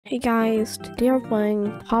Hey guys, today we're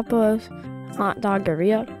playing Papa's Hot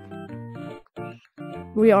Doggeria.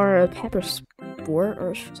 We are a pepper sport,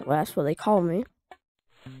 or so that's what they call me.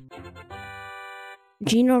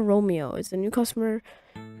 Gina Romeo is the new customer.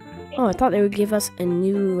 Oh, I thought they would give us a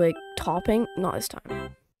new, topping. Not this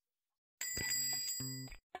time.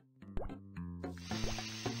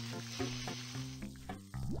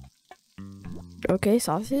 Okay,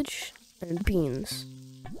 sausage and beans.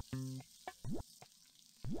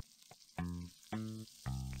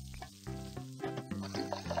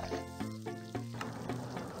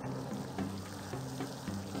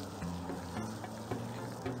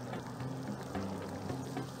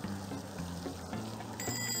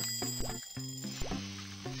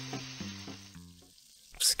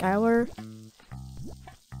 Skylar.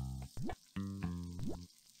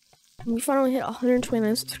 We finally hit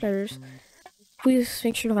 129 subscribers. Please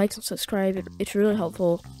make sure to like and subscribe. It's really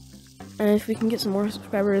helpful. And if we can get some more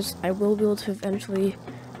subscribers, I will be able to eventually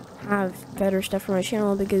have better stuff for my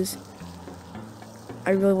channel, because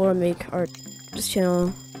I really want to make this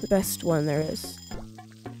channel the best one there is.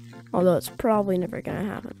 Although it's probably never gonna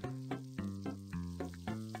happen.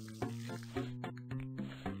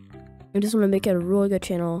 I just want to make it a really good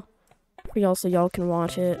channel for y'all, so y'all can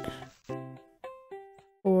watch it.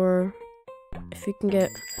 Or if we can get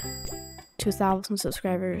 2,000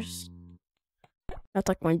 subscribers, that's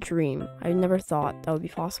like my dream. I never thought that would be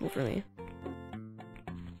possible for me.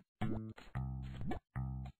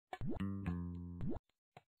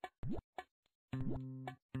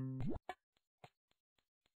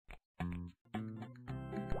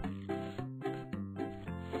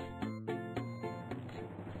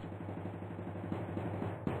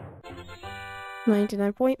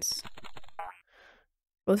 $99 points.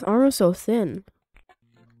 But his arm is so thin.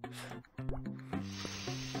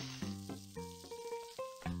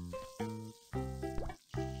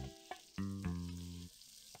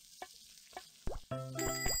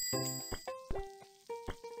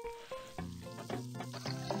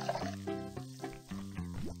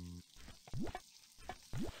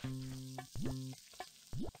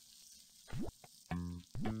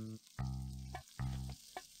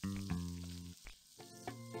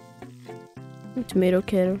 Tomato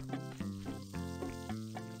kid.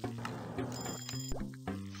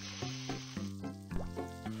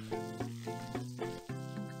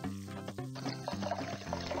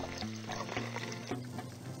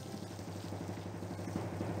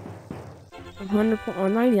 Or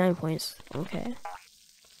 99 points. Okay.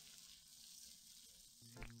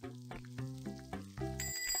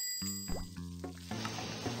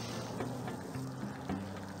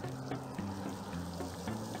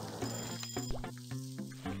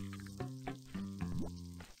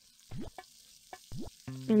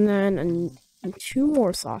 And then two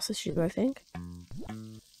more sausages, I think.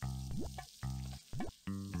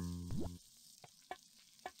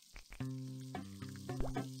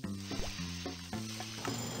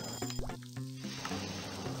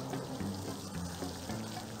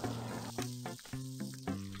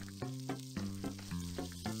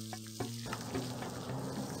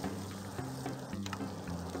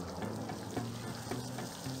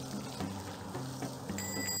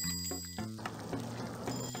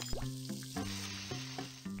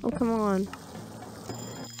 Oh, come on.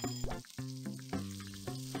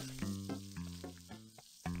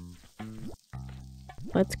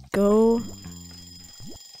 Let's go.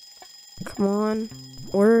 Come on.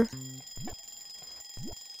 Order.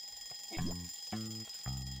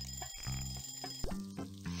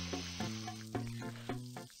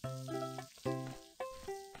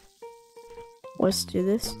 Let's do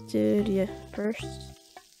this dude first.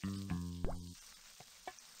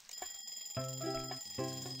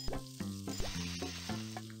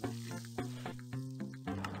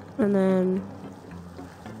 And then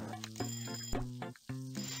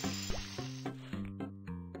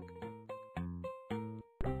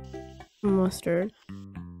mustard.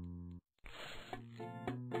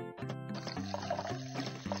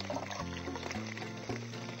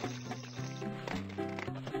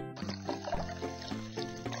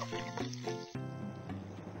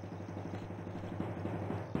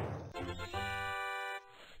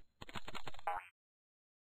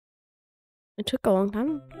 It took a long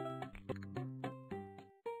time.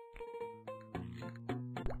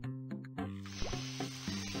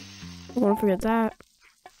 I won't forget that.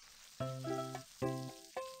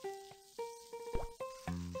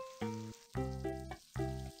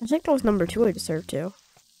 I think that was number 2 I deserved to.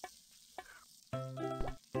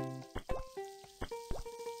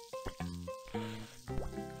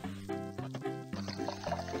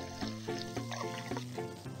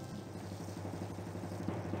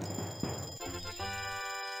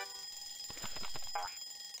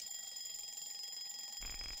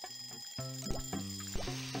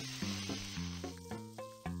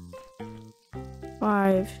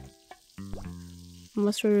 5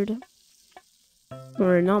 mustard,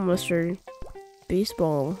 or not mustard,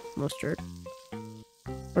 baseball mustard,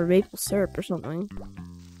 or maple syrup or something.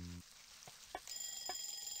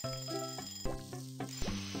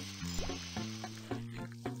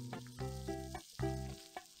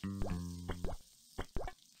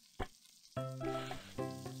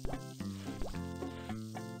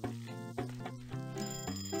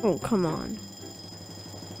 Oh, come on.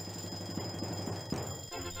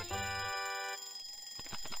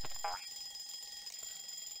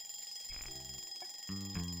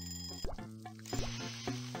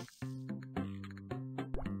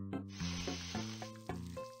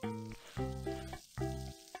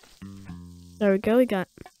 There we go, we got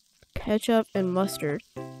ketchup and mustard.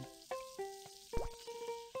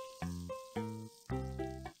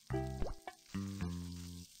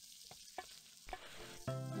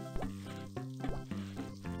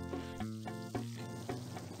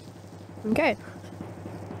 Okay.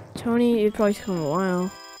 Tony, it probably took him a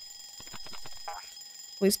while.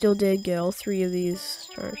 We still did get all 3 of these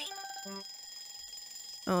stars.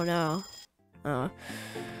 Oh no. Oh.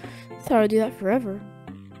 Thought I'd do that forever.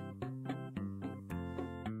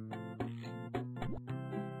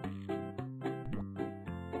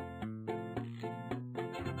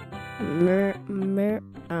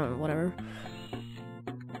 I don't know, whatever.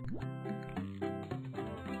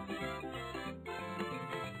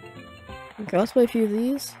 Okay, let's play a few of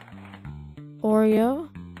these. Oreo.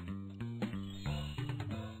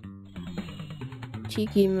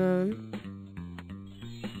 Tiki Moon.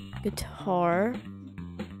 Guitar.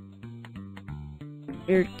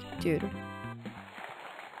 Weird dude.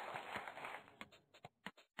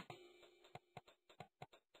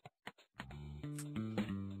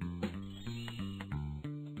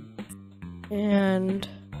 And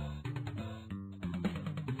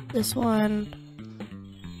this one,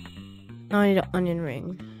 I need an onion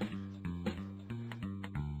ring.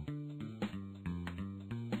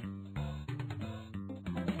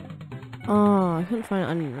 Oh, I couldn't find an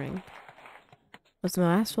onion ring. What's the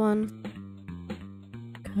last one?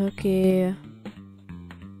 Cookie.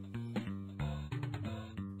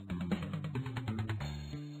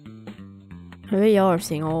 I bet y'all are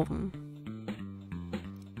seeing all of them.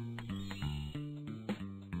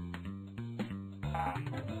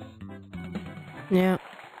 Yeah.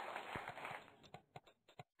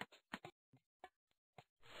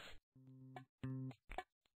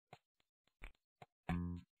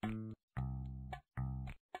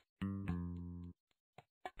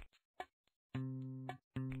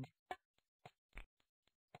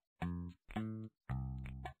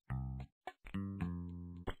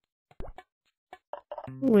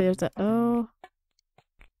 Wait, there's the O.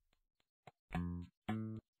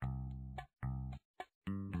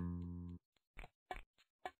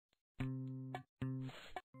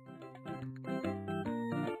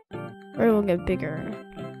 Or it will get bigger.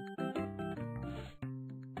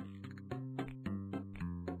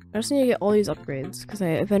 I just need to get all these upgrades, because I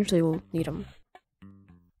eventually will need them.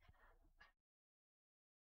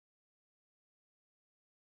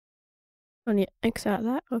 I need to X out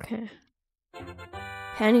that? Okay.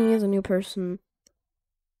 Penny is a new person.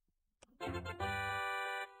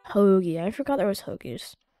 Hoagie. I forgot there was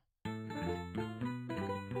hoagies.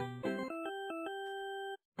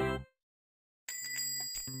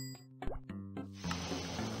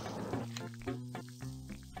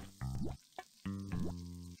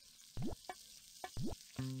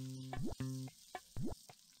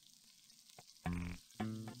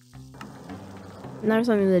 And there's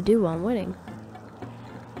something to do while I'm waiting.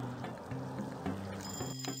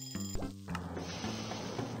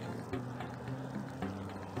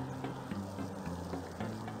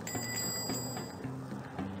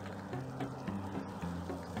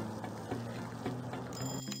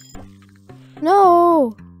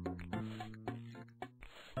 No!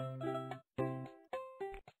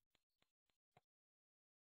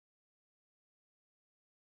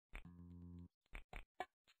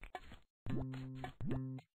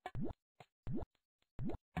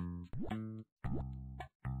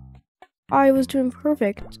 I was doing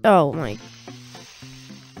perfect. Oh my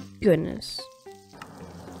goodness.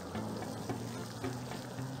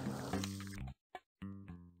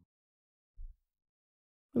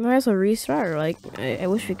 We might as well restart. Like, I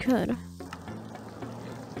wish we could.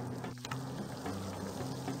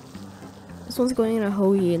 This one's going in a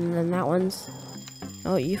hoagie, and then that one's...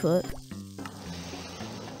 Oh, you flip.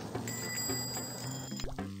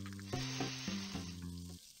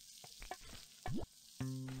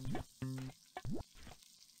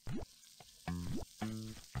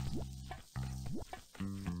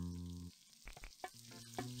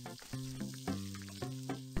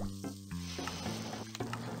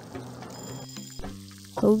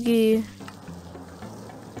 Hoagie.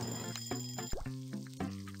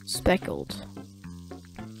 Speckled.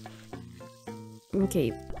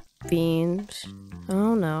 Okay, beans.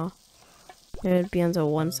 Oh no. There'd be on the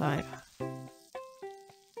one side.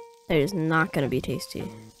 That is not gonna be tasty.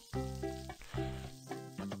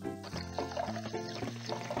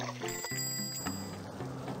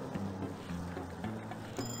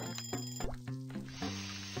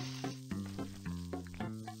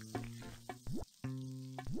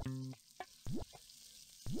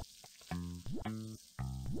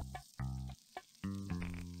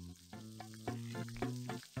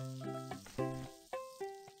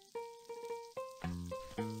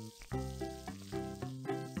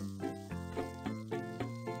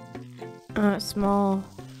 Small.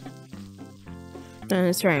 And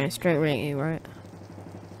it's trying to straight ring, right?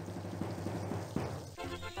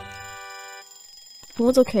 Well,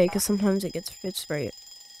 it's okay, because sometimes it's right.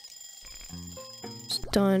 It's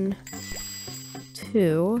done.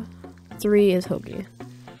 2. 3 is hoagie.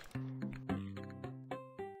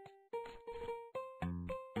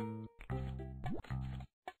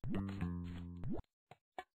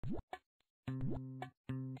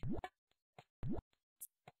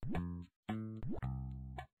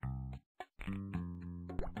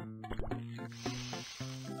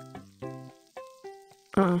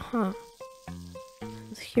 Uh-huh.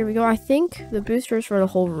 Here we go. I think the boosters for the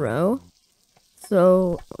whole row.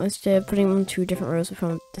 So instead of putting them in 2 different rows, we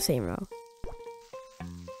found the same row.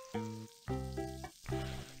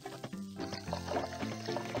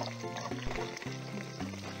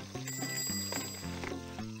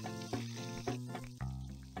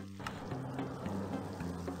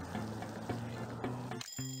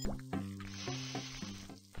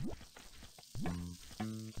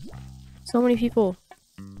 So many people.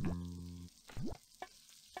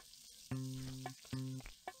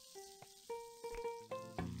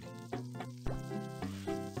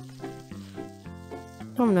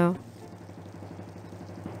 Oh no.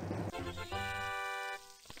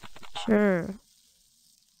 Sure.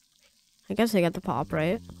 I guess I got the pop,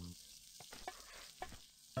 right?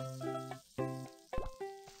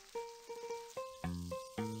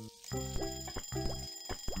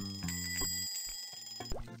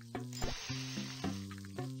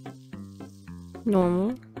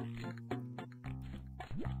 Normal.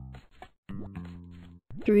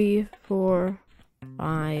 3, 4,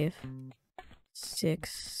 5,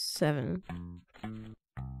 6, 7.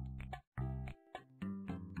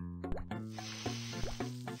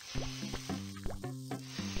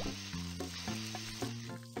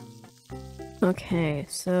 Okay,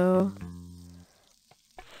 so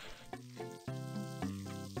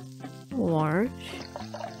large.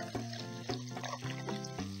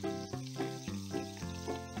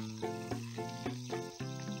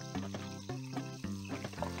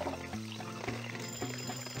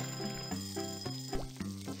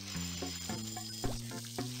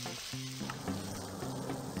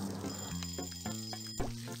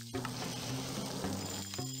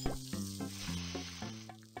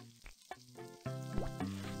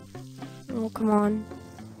 Oh, come on.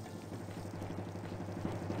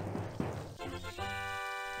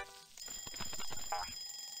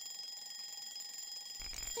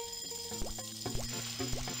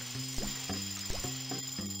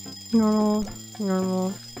 Normal,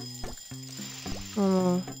 normal,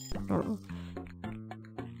 normal, normal.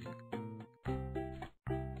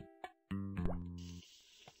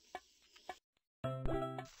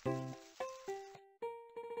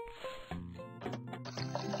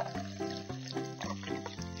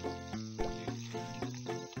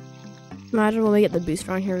 Imagine when we get the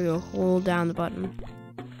booster on here, we will hold down the button.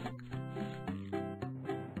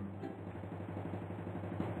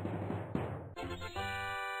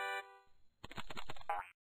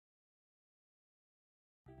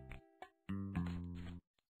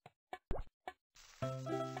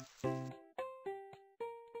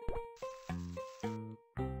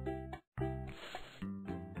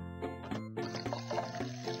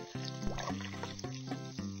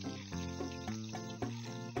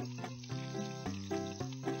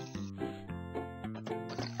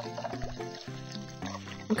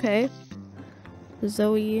 Okay.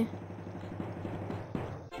 Zoe.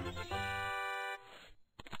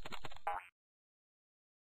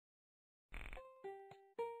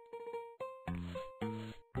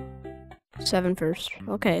 Seven first.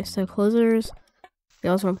 Okay, so closers. We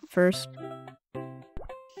also want first.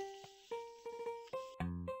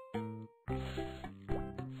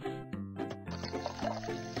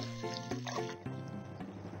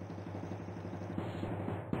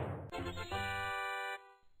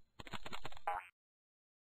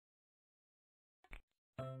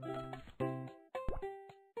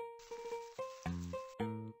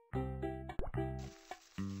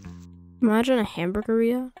 Imagine a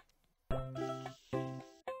hamburgeria. I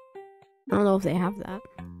don't know if they have that.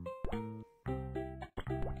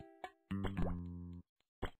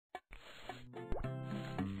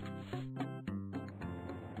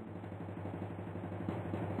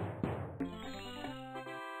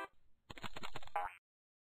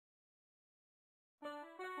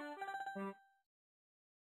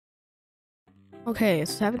 Okay,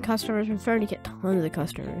 so having customers, we're starting to get tons of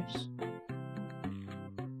customers.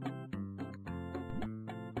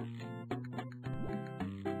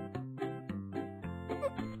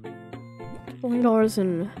 $20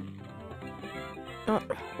 and not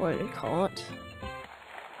what do you call it?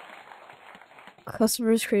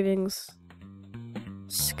 Customers cravings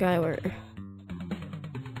Skyward.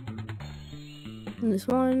 And this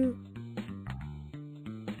one.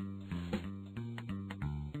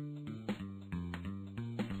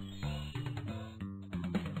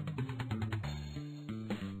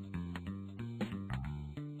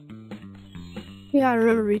 Yeah, I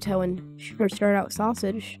remember retail when she first started out with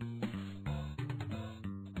sausage.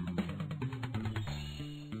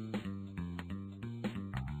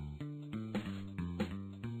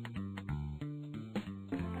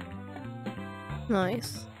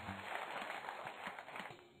 Nice.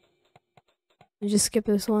 I just skip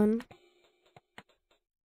this one.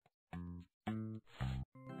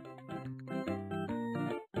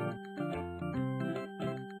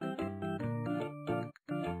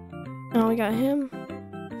 Oh, we got him.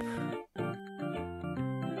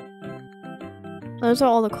 Those are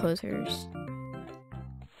all the closers.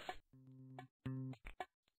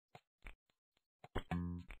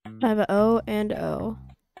 I have an O and O.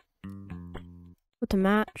 With a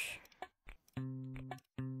match.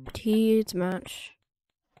 T, it's match.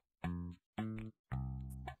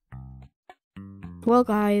 Well,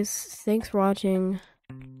 guys, thanks for watching.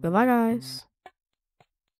 Goodbye, guys.